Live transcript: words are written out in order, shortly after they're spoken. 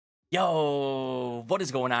Yo, what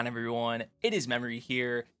is going on, everyone? It is Memory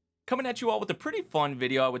here, coming at you all with a pretty fun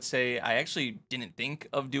video. I would say I actually didn't think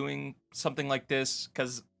of doing something like this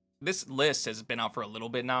because this list has been out for a little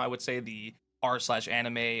bit now. I would say the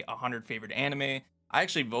r/anime 100 favorite anime. I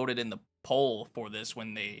actually voted in the poll for this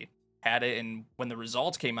when they had it, and when the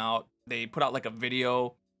results came out, they put out like a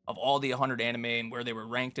video of all the 100 anime and where they were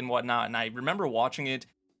ranked and whatnot. And I remember watching it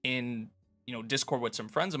in Discord with some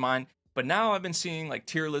friends of mine. But now I've been seeing like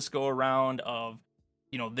tier lists go around of,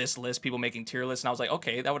 this list, people making tier lists. And I was like,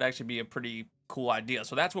 okay, that would actually be a pretty cool idea.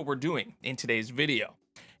 So that's what we're doing in today's video.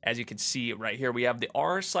 As you can see right here, we have the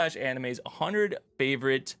r/anime's 100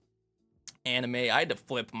 favorite anime. I had to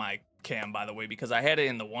flip my cam, by the way, because I had it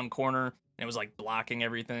in the one corner and it was like blocking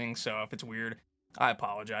everything. So if it's weird, I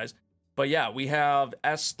apologize. But yeah, we have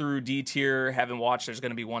S through D tier. Haven't watched. There's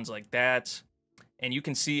going to be ones like that. And you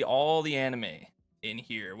can see all the anime in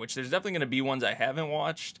here, which there's definitely going to be ones I haven't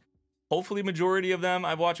watched. Hopefully majority of them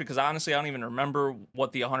I've watched, because honestly I don't even remember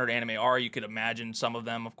what the 100 anime are. You could imagine some of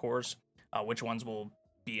them, of course, which ones will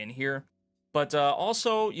be in here. But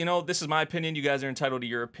also, this is my opinion. You guys are entitled to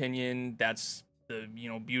your opinion. That's the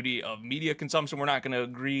beauty of media consumption. We're not going to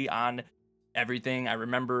agree on everything. I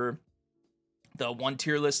remember the one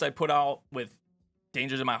tier list I put out with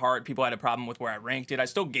Dangers in My Heart. People had a problem with where I ranked it. I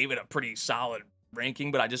still gave it a pretty solid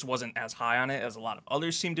ranking, but I just wasn't as high on it as a lot of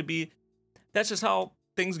others seem to be. That's just how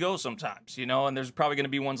things go sometimes, and there's probably going to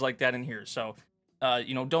be ones like that in here. So,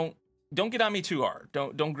 don't get on me too hard.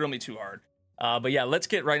 Don't grill me too hard. But yeah, let's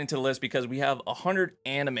get right into the list because we have 100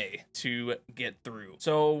 anime to get through.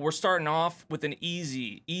 So we're starting off with an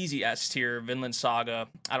easy S tier, Vinland Saga.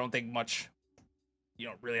 I don't think much,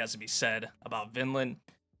 really has to be said about Vinland.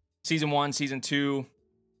 Season 1, Season 2.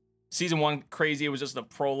 Season 1, crazy. It was just the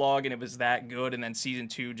prologue, and it was that good. And then Season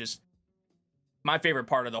 2, just my favorite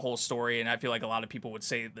part of the whole story, and I feel like a lot of people would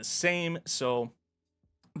say the same. So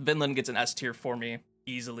Vinland gets an S tier for me,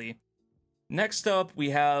 easily. Next up,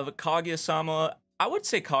 we have Kaguya-sama. I would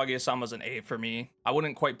say Kaguya-sama's an A for me. I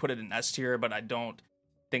wouldn't quite put it in S tier, but I don't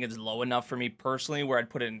think it's low enough for me personally, where I'd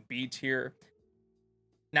put it in B tier.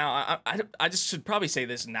 Now, I just should probably say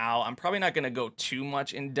this now. I'm probably not going to go too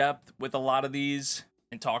much in depth with a lot of these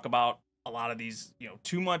and talk about a lot of these,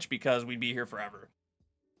 too much, because we'd be here forever.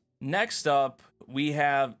 Next up, we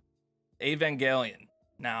have Evangelion.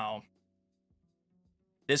 Now,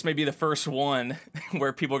 this may be the first one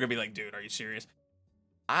where people are gonna be like, dude, are you serious?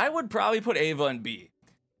 I would probably put Eva in B.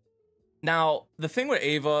 Now, the thing with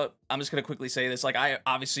Eva, I'm just gonna quickly say this, like, I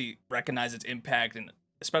obviously recognize its impact, and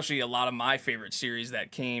especially a lot of my favorite series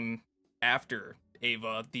that came after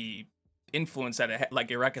Eva, the influence that it had, like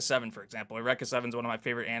Eureka 7, for example. Eureka 7 is one of my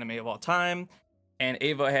favorite anime of all time, and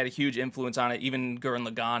Eva had a huge influence on it, even Gurren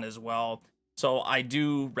Lagann as well. So I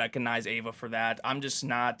do recognize Eva for that. I'm just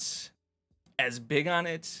not as big on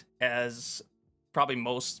it as probably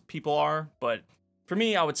most people are, but for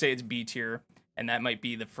me, I would say it's B tier, and that might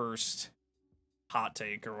be the first hot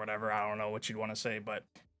take or whatever. I don't know what you'd want to say, but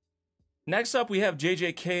next up, we have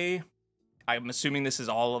JJK. I'm assuming this is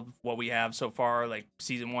all of what we have so far, like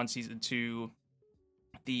Season 1, Season 2,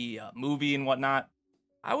 the movie and whatnot.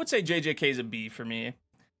 I would say JJK is a B for me.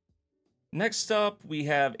 Next up, we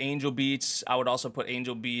have Angel Beats. I would also put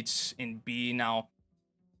Angel Beats in B. Now,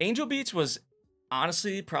 Angel Beats was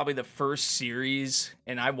honestly probably the first series,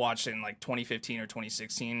 and I watched it in like 2015 or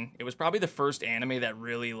 2016. It was probably the first anime that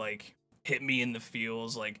really like hit me in the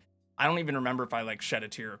feels. Like, I don't even remember if I like shed a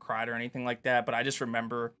tear or cried or anything like that, but I just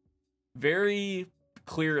remember very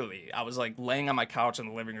clearly I was like laying on my couch in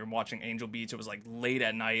the living room watching Angel Beats. It was like late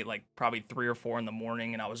at night, like probably 3 or 4 in the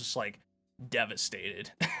morning, and I was just like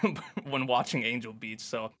devastated when watching Angel Beats.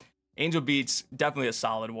 So Angel Beats, definitely a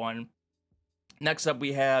solid one. Next up,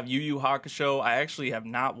 we have Yu Yu Hakusho. I actually have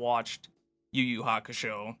not watched Yu Yu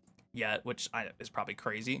Hakusho yet, which is probably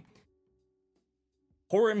crazy.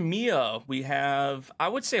 Horimiya, we have, I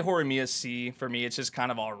would say Horimiya C. For me, it's just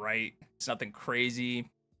kind of all right. It's nothing crazy,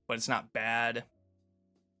 but it's not bad.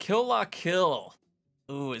 Kill La Kill.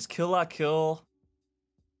 Ooh, is Kill La Kill?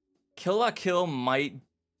 Kill La Kill might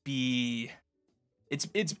be, it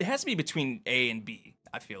has to be between A and B,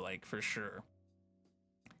 I feel like, for sure.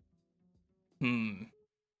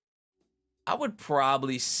 I would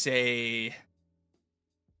probably say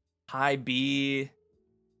high B.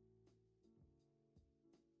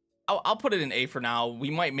 I'll put it in A for now.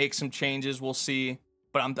 We might make some changes, we'll see.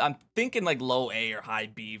 But I'm thinking like low A or high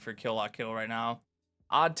B for Kill La Kill right now.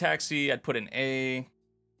 Odd Taxi, I'd put in A.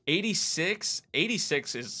 86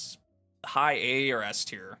 is high A or S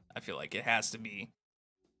tier. I feel like it has to be.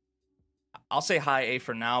 I'll say high A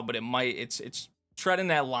for now, but it's treading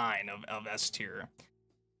that line of S tier.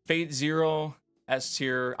 Fate Zero, S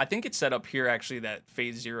tier. I think it's set up here actually that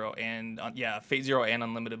Fate Zero and yeah, Fate Zero and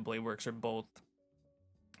Unlimited Blade Works are both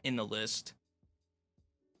in the list.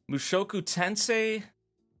 Mushoku Tensei.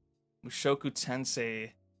 Mushoku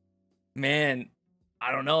Tensei. Man,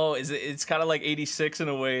 I don't know. It's kind of like 86 in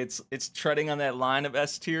a way. It's treading on that line of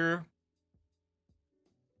S tier.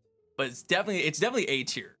 But it's definitely A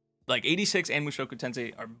tier. Like 86 and Mushoku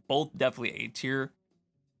Tensei are both definitely A tier.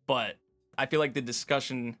 But I feel like the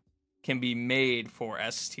discussion can be made for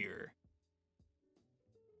S tier.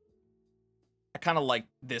 I kind of like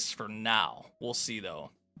this for now. We'll see though.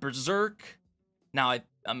 Berserk. Now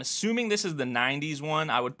I'm assuming this is the 90s one.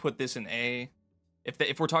 I would put this in A.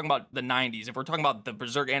 If we're talking about the 90s, if we're talking about the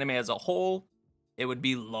Berserk anime as a whole, it would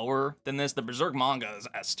be lower than this. The Berserk manga is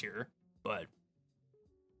S tier, but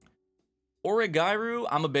Origairu,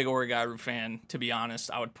 I'm a big Origairu fan, to be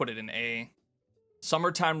honest. I would put it in A.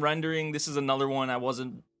 Summertime Rendering, this is another one I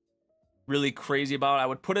wasn't really crazy about. I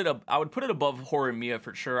would put it above Horimiya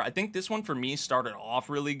for sure. I think this one for me started off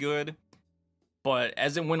really good, but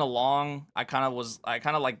as it went along, I kind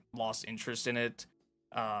of like lost interest in it.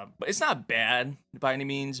 But it's not bad by any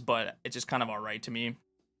means, but it's just kind of alright to me.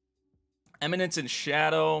 Eminence in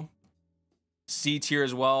Shadow, C tier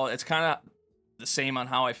as well. It's kind of the same on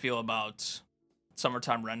how I feel about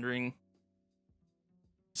Summertime Rendering.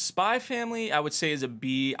 Spy Family, I would say, is a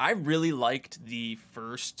B. I really liked the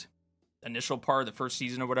first initial part, the first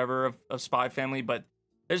season or whatever of Spy Family, but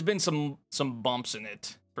there's been some bumps in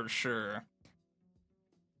it for sure.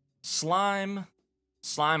 Slime,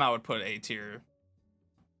 I would put A tier.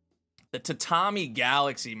 The Tatami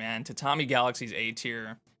Galaxy, man. Tatami Galaxy's A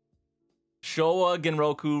tier. Showa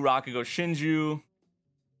Genroku Rakugo Shinju,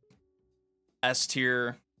 S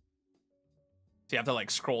tier. So you have to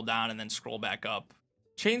like scroll down and then scroll back up.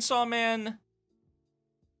 Chainsaw Man.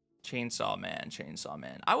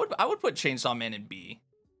 I would put Chainsaw Man in B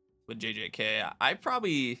with JJK. I'd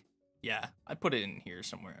put it in here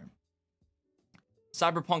somewhere.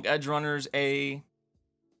 Cyberpunk Edge Runners A.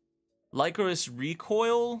 Lycoris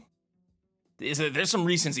Recoil. There's some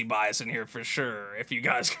recency bias in here for sure. If you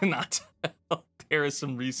guys cannot tell, there is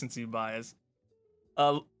some recency bias.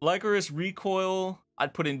 Lycoris Recoil,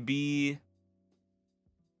 I'd put in B.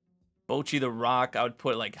 Bocchi the Rock, I would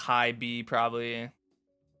put like high B probably.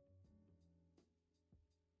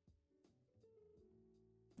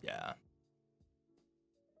 Yeah.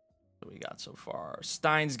 What we got so far?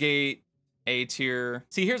 Steins Gate, A tier.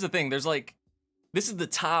 See, here's the thing. There's like, this is the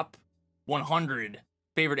top 100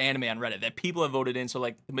 favorite anime on Reddit that people have voted in. So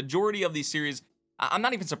like the majority of these series, I'm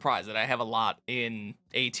not even surprised that I have a lot in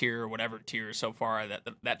A tier or whatever tier so far.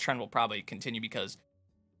 That trend will probably continue because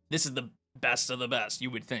this is the best of the best, you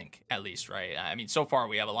would think, at least, right? I mean, so far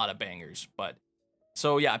we have a lot of bangers, but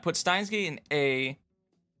so yeah, I put Steins Gate in A.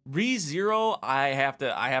 ReZero, I have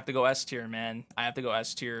to go S tier, man. I have to go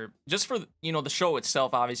S tier just for, you know, the show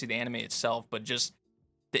itself, obviously the anime itself, but just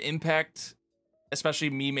the impact, especially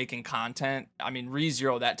me making content. I mean,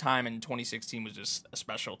 ReZero, that time in 2016 was just a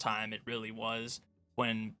special time. It really was,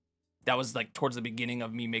 when that was like towards the beginning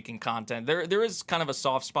of me making content. There is kind of a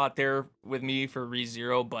soft spot there with me for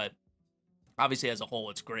ReZero, but obviously as a whole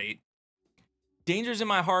it's great. Dangers in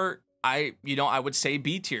My Heart, I would say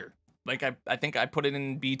B tier. Like I think I put it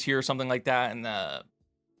in B tier or something like that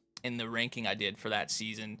in the ranking I did for that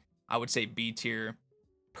season. I would say B tier.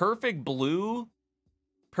 Perfect Blue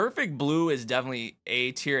is definitely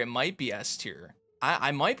A tier. It might be S tier.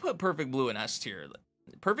 I might put Perfect Blue in S tier.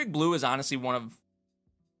 Perfect Blue is honestly one of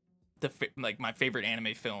my favorite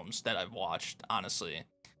anime films that I've watched, honestly.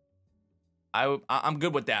 I'm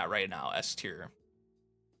good with that right now, S tier.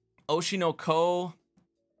 Oshinoko.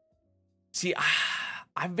 See,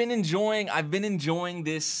 I've been enjoying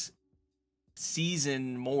this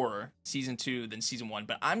season more, season 2, than season 1,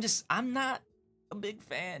 but I'm not a big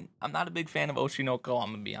fan. I'm not a big fan of Oshinoko,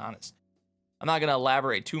 I'm gonna be honest. I'm not gonna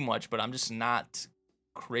elaborate too much, but I'm just not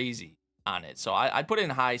crazy on it. So I'd put it in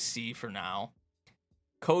high C for now.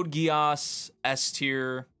 Code Geass, S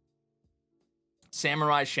tier.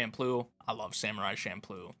 Samurai Champloo. I love Samurai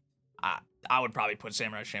Champloo. I would probably put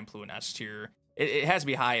Samurai Champloo in S tier. It has to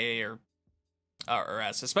be high A or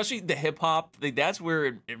S, especially the hip hop. Like, that's where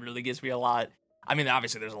it really gets me a lot. I mean,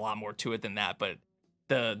 obviously there's a lot more to it than that, but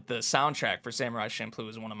the soundtrack for Samurai Champloo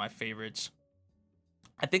is one of my favorites.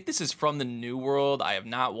 I think this is from the New World. I have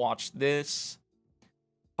not watched this.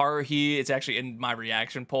 Haruhi, it's actually in my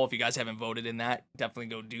reaction poll. If you guys haven't voted in that, definitely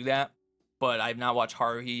go do that. But I have not watched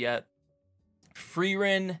Haruhi yet.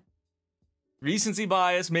 Frieren, recency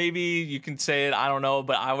bias, maybe you can say it. I don't know,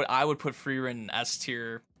 but I would put Frieren S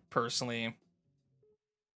tier personally.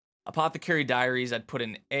 Apothecary Diaries, I'd put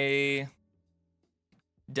in A.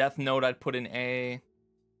 Death Note, I'd put in A.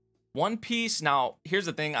 One Piece, now, here's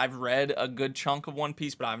the thing. I've read a good chunk of One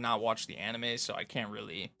Piece, but I've not watched the anime, so I can't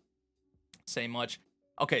really say much.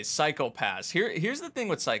 Okay, Psycho Pass. Here's the thing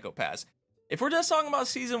with Psycho Pass. If we're just talking about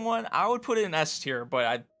season 1, I would put it in S tier, but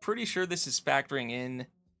I'm pretty sure this is factoring in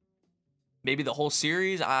maybe the whole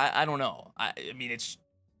series. I don't know. I mean, it's...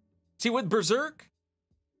 See, with Berserk,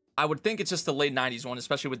 I would think it's just the late 90s one,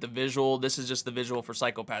 especially with the visual. This is just the visual for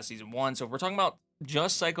Psycho Pass season 1. So if we're talking about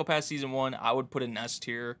just Psycho Pass season 1, I would put it in S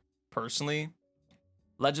tier, personally.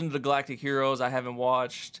 Legend of the Galactic Heroes, I haven't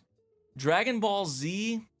watched. Dragon Ball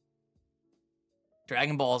Z.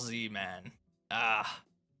 Dragon Ball Z, man.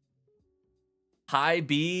 High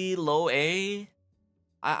B, low A.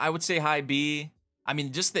 I would say high B. I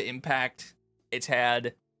mean, just the impact it's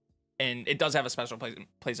had, and it does have a special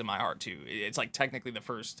place in my heart too. It's like technically the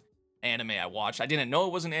first anime I watched. I didn't know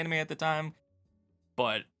it was an anime at the time,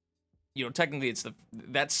 but you know, technically it's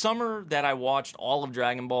that summer that I watched all of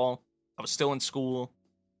Dragon Ball. I was still in school,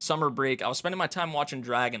 summer break. I was spending my time watching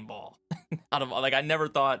Dragon Ball. Out of like, I never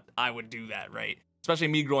thought I would do that, right? Especially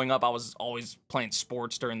me growing up, I was always playing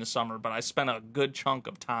sports during the summer, but I spent a good chunk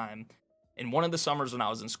of time in one of the summers when I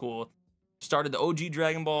was in school. Started the OG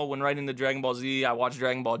Dragon Ball, went right into Dragon Ball Z. I watched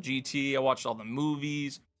Dragon Ball GT. I watched all the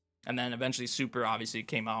movies, and then eventually Super obviously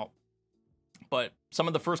came out. But some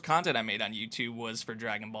of the first content I made on YouTube was for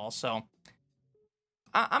Dragon Ball, so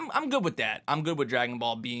I'm good with that. I'm good with Dragon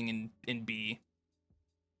Ball being in B.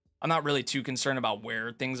 I'm not really too concerned about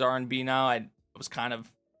where things are in B now. I was kind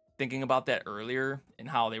of thinking about that earlier and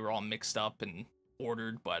how they were all mixed up and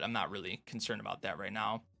ordered, but I'm not really concerned about that right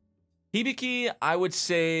now. Hibiki, I would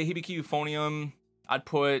say Hibiki Euphonium, I'd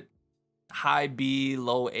put high B,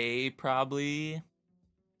 low A probably.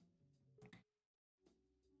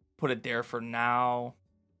 Put it there for now.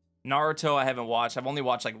 Naruto, I haven't watched. I've only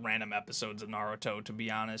watched like random episodes of Naruto, to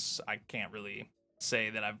be honest. I can't really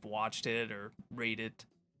say that I've watched it or rated it.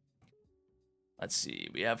 Let's see.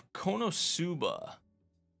 We have Konosuba.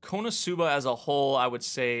 Konosuba as a whole, I would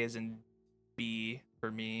say, is in B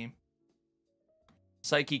for me.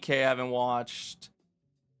 Psyche K, I haven't watched.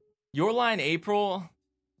 Your Line April.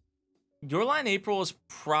 Your Line April is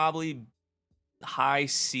probably high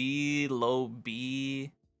C, low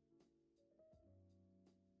B.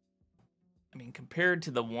 I mean, compared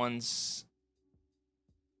to the ones...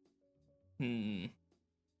 I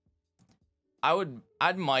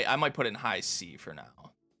might put it in high C for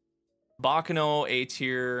now. Baccano, A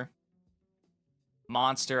tier.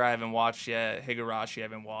 Monster, I haven't watched yet. Higurashi, I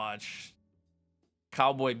haven't watched.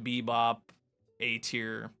 Cowboy Bebop, A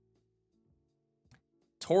tier.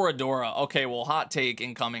 Toradora. Okay, well, hot take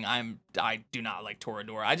incoming. I do not like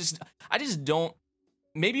Toradora. I just don't.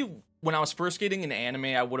 Maybe when I was first getting into anime,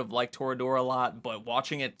 I would have liked Toradora a lot, but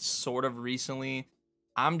watching it sort of recently,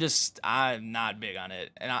 I'm not big on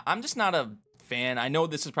it, and I'm just not a fan. I know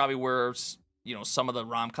this is probably where, you know, some of the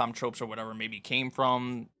rom-com tropes or whatever maybe came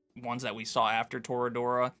from, ones that we saw after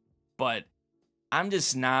Toradora, but I'm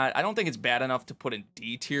just not. I don't think it's bad enough to put in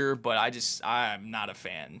D tier, but I'm not a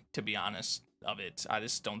fan, to be honest, of it. I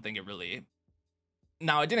just don't think it really.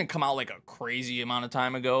 Now, it didn't come out like a crazy amount of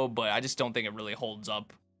time ago, but I just don't think it really holds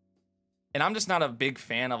up. And I'm just not a big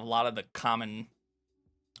fan of a lot of the common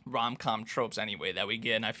rom-com tropes anyway that we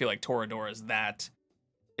get, and I feel like Toradora is that.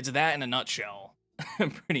 It's that in a nutshell,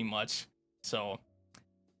 pretty much. So,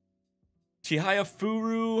 Chihaya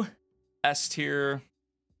Furu, S tier.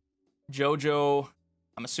 JoJo,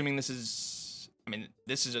 I'm assuming this is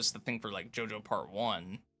just the thing for like JoJo Part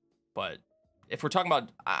 1, but if we're talking about,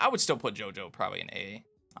 I would still put JoJo probably in A,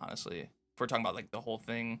 honestly. If we're talking about like the whole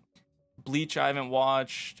thing. Bleach, I haven't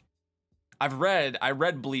watched. I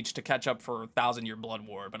read Bleach to catch up for 1,000-Year Blood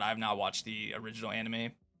War, but I have not watched the original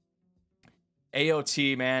anime.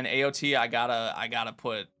 AOT, man, AOT, I gotta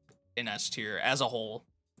put in S tier as a whole.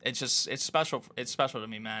 It's special. It's special to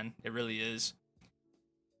me, man. It really is.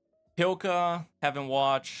 Hilka, haven't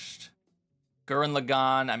watched. Gurren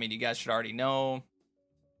Lagann, I mean, you guys should already know.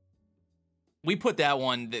 We put that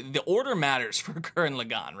one, the order matters for Gurren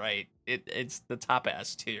Lagann, right? It's the top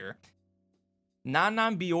S tier. Nan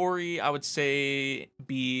Biori, I would say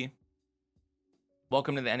B.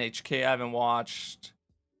 Welcome to the NHK, I haven't watched.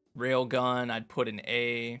 Railgun, I'd put in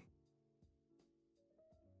A.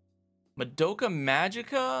 Madoka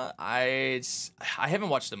Magica, I haven't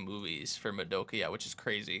watched the movies for Madoka yet, which is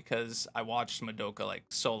crazy because I watched Madoka like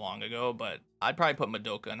so long ago, but I'd probably put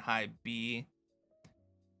Madoka in high B.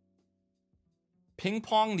 Ping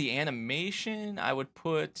Pong, the animation, I would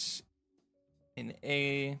put in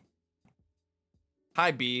A.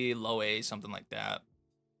 High B, low A, something like that.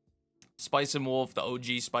 Spice and Wolf, the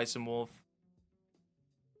OG Spice and Wolf.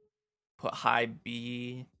 Put high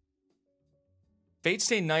B. Fate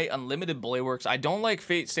Stay Night Unlimited Blade Works. I don't like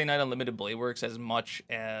Fate Stay Night Unlimited Blade Works as much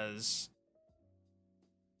as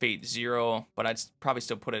Fate Zero, but I'd probably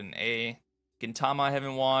still put it in A. Gintama I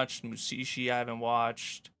haven't watched. Musashi I haven't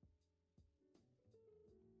watched.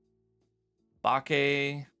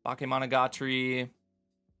 Bake Monogatari.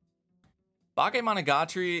 Bake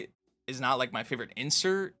Monogatari is not like my favorite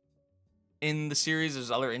insert in the series.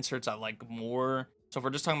 There's other inserts I like more. So if we're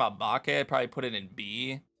just talking about Bake, I'd probably put it in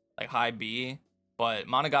B, like high B. But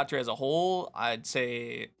Monogatari as a whole, I'd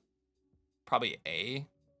say probably A.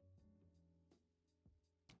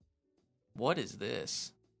 What is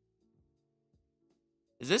this?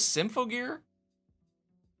 Is this Symphogear?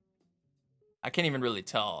 I can't even really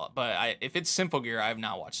tell, but if it's Symphogear, I have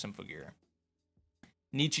not watched Symphogear.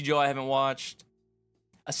 Nichijou I haven't watched.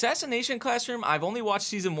 Assassination Classroom, I've only watched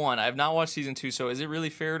season 1. I have not watched season 2, so is it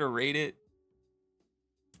really fair to rate it?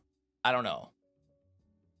 I don't know.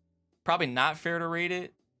 Probably not fair to rate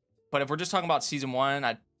it, but if we're just talking about season 1,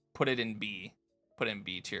 I'd put it in B. Put it in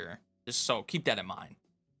B tier. Just so keep that in mind.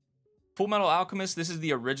 Full Metal Alchemist, this is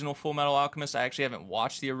the original Full Metal Alchemist. I actually haven't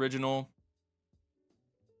watched the original.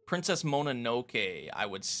 Princess Mononoke, I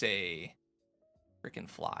would say freaking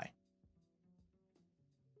fly.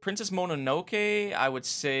 Princess Mononoke, I would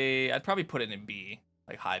say I'd probably put it in B,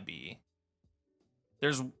 like high B.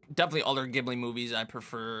 There's definitely other Ghibli movies I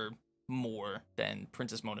prefer more than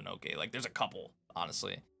Princess Mononoke. Like there's a couple,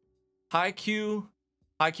 honestly. Haikyuu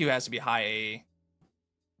has to be high A.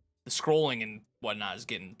 The scrolling and whatnot is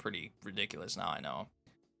getting pretty ridiculous now, I know.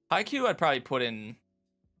 Haikyuu I'd probably put in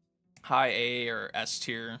high A or S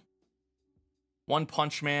tier. One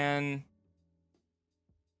Punch Man.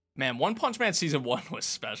 Man, One Punch Man season 1 was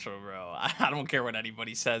special, bro. I don't care what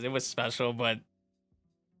anybody says. It was special, but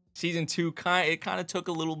season 2, it kind of took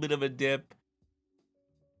a little bit of a dip.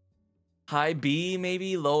 High B,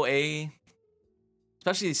 maybe. Low A.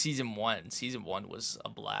 Especially season 1. Season 1 was a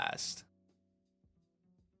blast.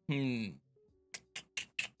 I'm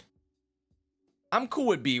cool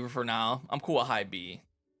with B for now. I'm cool with high B.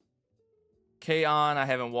 K-On! I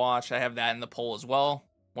haven't watched. I have that in the poll as well.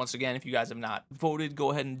 Once again, if you guys have not voted,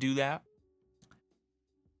 go ahead and do that.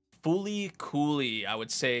 Fully Cooley, I would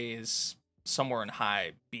say, is somewhere in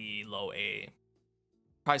high B, low A.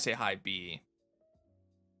 Probably say high B.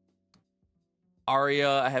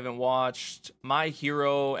 Aria, I haven't watched. My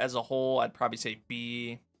Hero as a whole, I'd probably say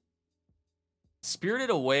B.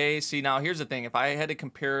 Spirited Away, see, now here's the thing. If I had to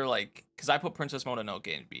compare, like, because I put Princess Mononoke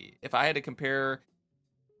in B. If I had to compare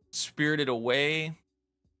Spirited Away,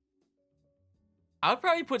 I would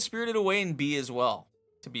probably put Spirited Away in B as well,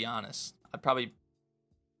 to be honest. I'd probably...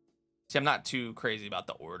 See, I'm not too crazy about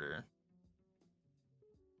the order.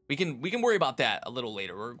 We can worry about that a little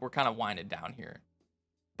later. We're kind of winding down here.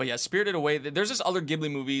 But yeah, Spirited Away, there's just other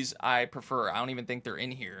Ghibli movies I prefer. I don't even think they're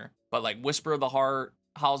in here. But like Whisper of the Heart,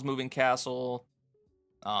 Howl's Moving Castle,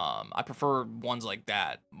 I prefer ones like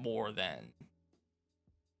that more than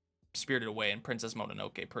Spirited Away and Princess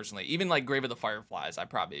Mononoke, personally. Even like Grave of the Fireflies, I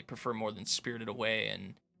probably prefer more than Spirited Away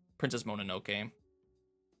and Princess Mononoke.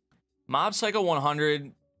 Mob Psycho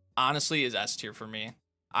 100, honestly, is S tier for me.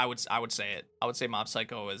 I would say it. I would say Mob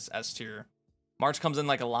Psycho is S tier. March Comes in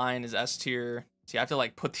Like a Lion is S tier. See, I have to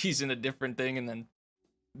like put these in a different thing and then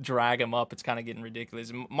drag them up. It's kind of getting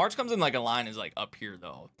ridiculous. March Comes in Like a Lion is like up here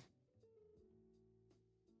though.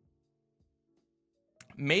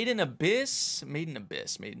 Made in Abyss.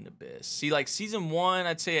 See, like season 1,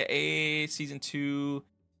 I'd say A. Season 2,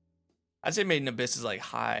 I'd say Made in Abyss is like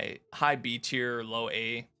high B tier, low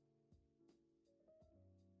A.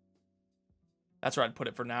 That's where I'd put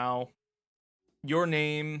it for now. Your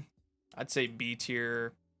Name, I'd say B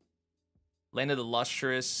tier. Land of the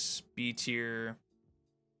Lustrous, B tier.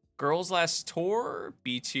 Girls Last Tour,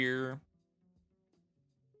 B tier.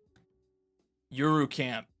 Yuru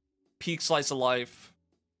Camp, peak slice of life.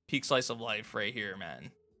 Peak slice of life right here,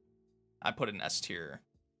 man. I put it in S tier.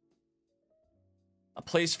 A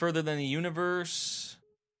Place Further Than the Universe,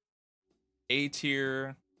 A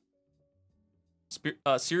tier.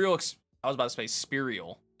 Serial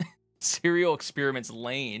Experiments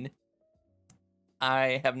Lane,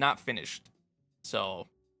 I have not finished. So,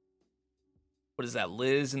 what is that?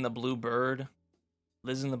 Liz and the Blue Bird.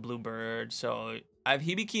 So I have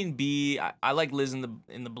Hibiki in B. I like Liz in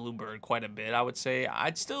the Blue Bird quite a bit. I would say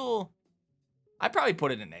I'd probably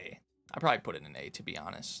put it in A. To be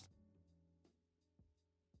honest.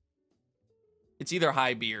 It's either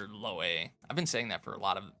high B or low A. I've been saying that for a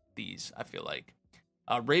lot of these, I feel like.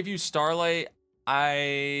 Rayview Starlight,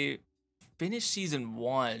 I finished season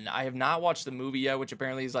 1. I have not watched the movie yet, which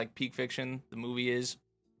apparently is like peak fiction. The movie is.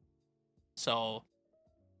 So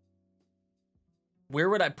where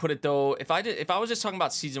would I put it though? If I was just talking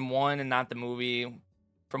about season 1 and not the movie,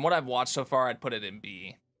 from what I've watched so far, I'd put it in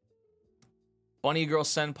B. Bunny Girl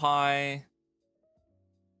Senpai.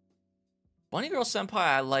 Bunny Girl Senpai,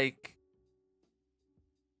 I like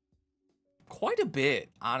quite a bit,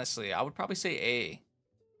 honestly. I would probably say A.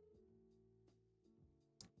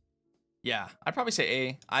 Yeah, I'd probably say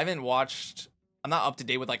A. I haven't watched... I'm not up to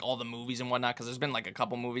date with, like, all the movies and whatnot, because there's been, like, a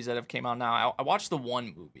couple movies that have came out now. I watched the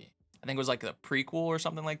one movie. I think it was, like, a prequel or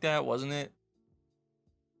something like that, wasn't it?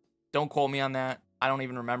 Don't quote me on that. I don't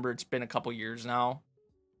even remember. It's been a couple years now.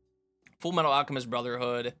 Full Metal Alchemist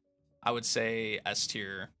Brotherhood, I would say S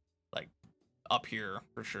tier. Like, up here,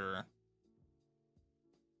 for sure.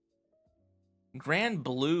 Grand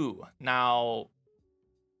Blue. Now,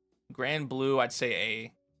 Grand Blue, I'd say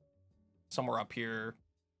A. Somewhere up here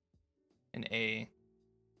in A.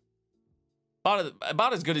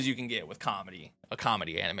 About as good as you can get with comedy. A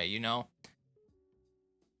comedy anime, you know?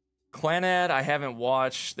 Clannad, I haven't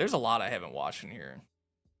watched. There's a lot I haven't watched in here.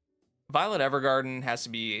 Violet Evergarden has to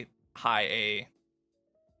be high A.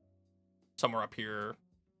 Somewhere up here.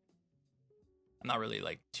 I'm not really,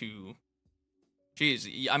 like, too...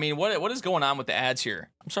 Jeez, I mean, what is going on with the ads here?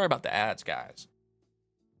 I'm sorry about the ads, guys.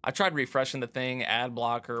 I tried refreshing the thing, ad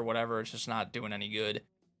blocker, whatever. It's just not doing any good.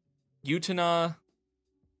 Utena.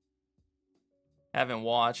 Haven't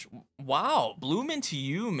watched. Wow, Bloom Into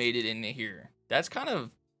You made it in here. That's kind of...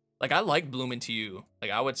 Like, I like Bloom Into You. Like,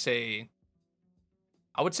 I would say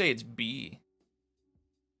it's B.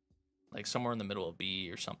 Like, somewhere in the middle of B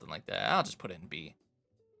or something like that. I'll just put it in B.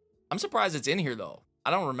 I'm surprised it's in here, though. I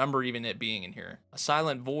don't remember even it being in here. A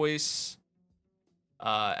Silent Voice.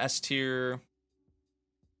 S tier.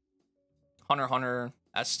 Hunter x Hunter.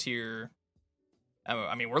 S tier.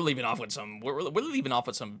 I mean, we're leaving off with some... We're leaving off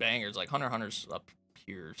with some bangers. Like, Hunter x Hunter's up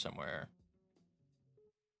here somewhere.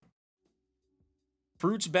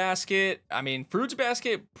 Fruits Basket. I mean, Fruits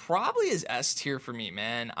Basket probably is S tier for me,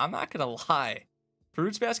 man. I'm not gonna lie.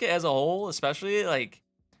 Fruits Basket as a whole, especially, like...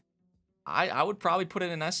 I would probably put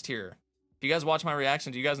it in S tier. If you guys watch my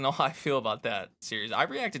reaction, do you guys know how I feel about that series? I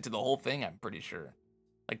reacted to the whole thing, I'm pretty sure.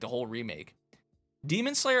 Like, the whole remake.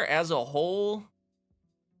 Demon Slayer as a whole...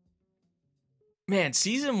 Man,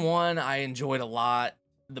 Season 1, I enjoyed a lot.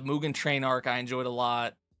 The Mugen Train arc, I enjoyed a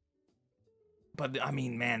lot. But, I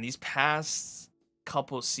mean, man, these past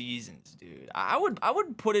couple seasons, dude. I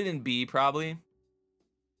would put it in B, probably.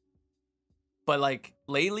 But, like,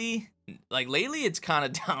 lately, it's kind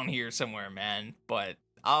of down here somewhere, man. But...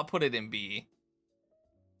 I'll put it in B.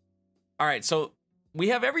 All right, so we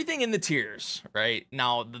have everything in the tiers, right?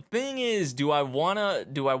 Now, the thing is, do I wanna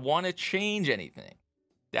change anything?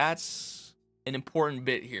 That's an important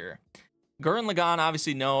bit here. Gurren Lagann,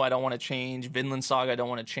 obviously, no, I don't want to change. Vinland Saga, I don't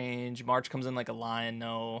want to change. March Comes In Like a Lion,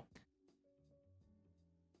 no.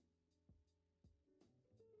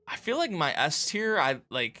 I feel like my S tier,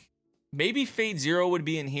 maybe Fate Zero would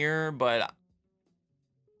be in here, but...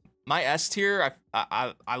 My S tier,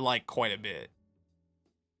 I like quite a bit.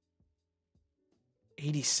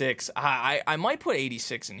 86. I might put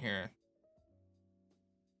 86 in here.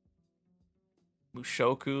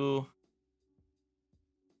 Mushoku.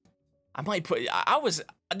 I might put...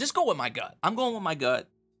 just go with my gut. I'm going with my gut.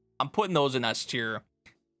 I'm putting those in S tier.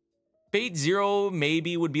 Fate Zero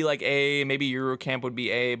maybe would be like A. Maybe Eurocamp would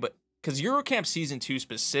be A. But... Because Eurocamp Season 2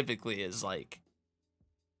 specifically is like...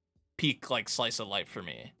 Peak, like, slice of life for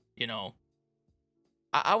me. You know,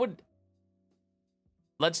 I would...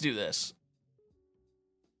 Let's do this.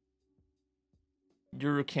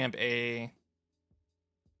 Eurocamp A.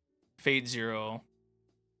 Fate Zero.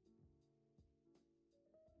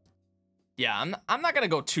 Yeah, I'm not going to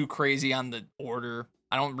go too crazy on the order.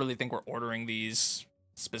 I don't really think we're ordering these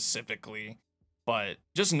specifically. But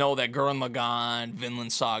just know that Gurren Lagann,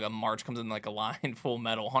 Vinland Saga, March Comes In Like a Lion, Full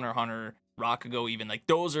Metal, Hunter x Hunter, Rakugo even. Like,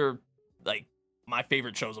 those are, like... my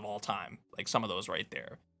favorite shows of all time. Like, some of those right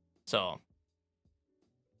there. So,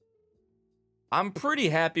 I'm pretty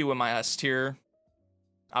happy with my S tier,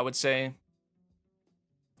 I would say.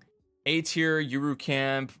 A tier, Yuru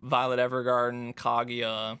Camp, Violet Evergarden,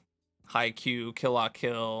 Kaguya, Haikyuu, Kill La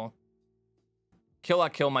Kill. Kill La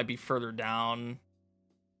Kill might be further down.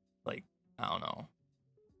 Like, I don't know.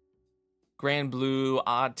 Grand Blue,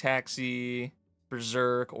 Odd Taxi...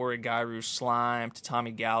 Berserk, Origairu, Slime,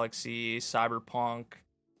 Tatami Galaxy, Cyberpunk,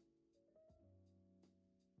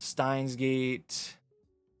 Steins Gate.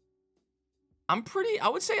 I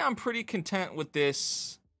would say I'm pretty content with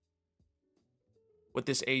this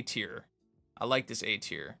A tier. I like this A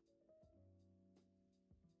tier.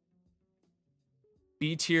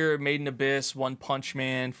 B tier, Made in Abyss, One Punch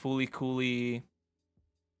Man, Fooly Cooly,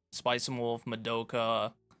 Spice and Wolf,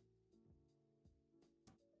 Madoka.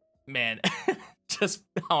 Man, just,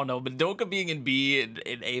 I don't know, Madoka being in B and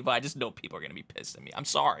Ava, I just know people are going to be pissed at me. I'm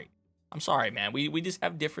sorry. I'm sorry, man. We just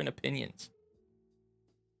have different opinions.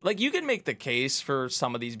 Like, you can make the case for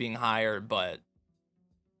some of these being higher, but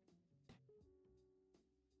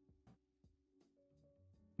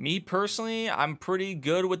me personally, I'm pretty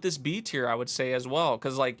good with this B tier, I would say, as well.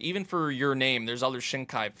 Because, like, even for Your Name, there's other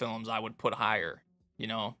Shinkai films I would put higher, you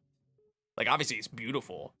know? Like, obviously, it's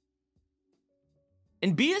beautiful.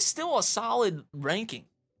 And B is still a solid ranking.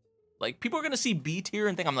 Like, people are going to see B tier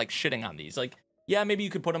and think I'm, like, shitting on these. Like, yeah, maybe you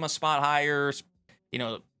could put them a spot higher. You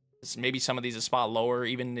know, maybe some of these a spot lower.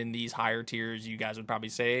 Even in these higher tiers, you guys would probably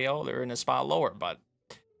say, oh, they're in a spot lower. But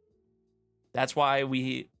that's why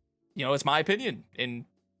we, you know, it's my opinion. And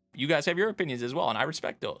you guys have your opinions as well, and I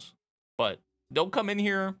respect those. But don't come in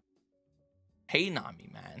here hating on me,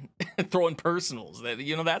 man. Throwing personals. That,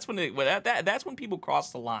 you know, that's when that's when people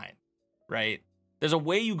cross the line, right? There's a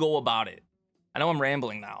way you go about it. I know I'm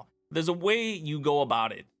rambling now. There's a way you go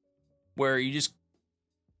about it where you just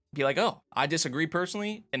be like, oh, I disagree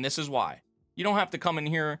personally, and this is why. You don't have to come in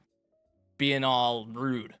here being all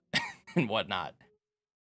rude and whatnot.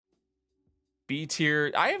 B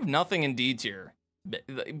tier. I have nothing in D tier,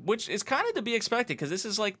 which is kind of to be expected because this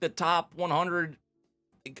is like the top 100.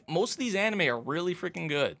 Most of these anime are really freaking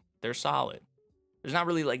good. They're solid. There's not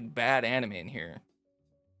really like bad anime in here.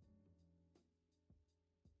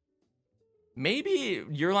 Maybe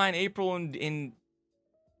Your Line April in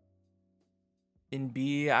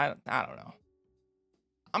B. I don't know.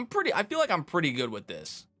 I feel like I'm pretty good with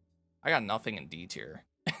this. I got nothing in D tier.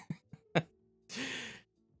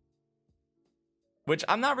 Which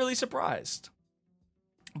I'm not really surprised.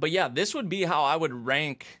 But yeah, this would be how I would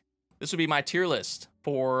rank. This would be my tier list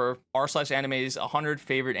for r/anime's 100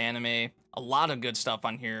 favorite anime. A lot of good stuff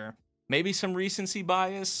on here. Maybe some recency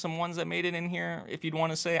bias, some ones that made it in here, if you'd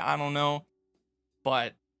want to say. I don't know.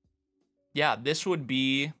 But yeah, this would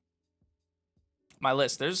be my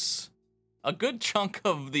list. There's a good chunk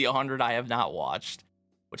of the 100 I have not watched,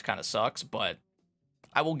 which kind of sucks, but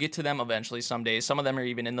I will get to them eventually someday. Some of them are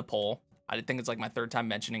even in the poll. I think it's like my third time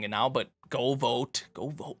mentioning it now, but go vote. Go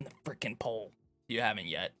vote in the freaking poll if you haven't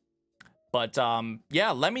yet. But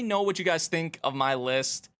yeah, let me know what you guys think of my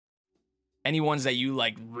list. Any ones that you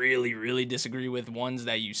like really, really disagree with, ones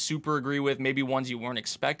that you super agree with, maybe ones you weren't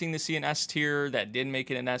expecting to see in S tier that did make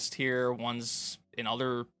it an S tier, ones in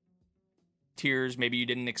other tiers maybe you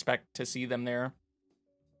didn't expect to see them there.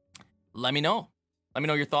 Let me know. Let me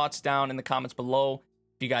know your thoughts down in the comments below.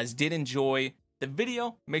 If you guys did enjoy the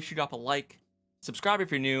video, make sure you drop a like, subscribe if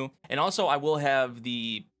you're new, and also I will have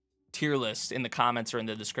the tier list in the comments or in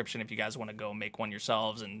the description if you guys want to go make one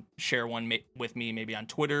yourselves and share one with me, maybe on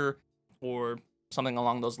Twitter or something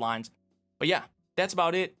along those lines. But yeah, that's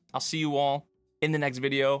about it. I'll see you all in the next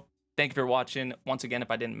video. Thank you for watching. Once again, if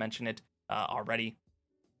I didn't mention it already,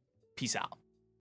 peace out.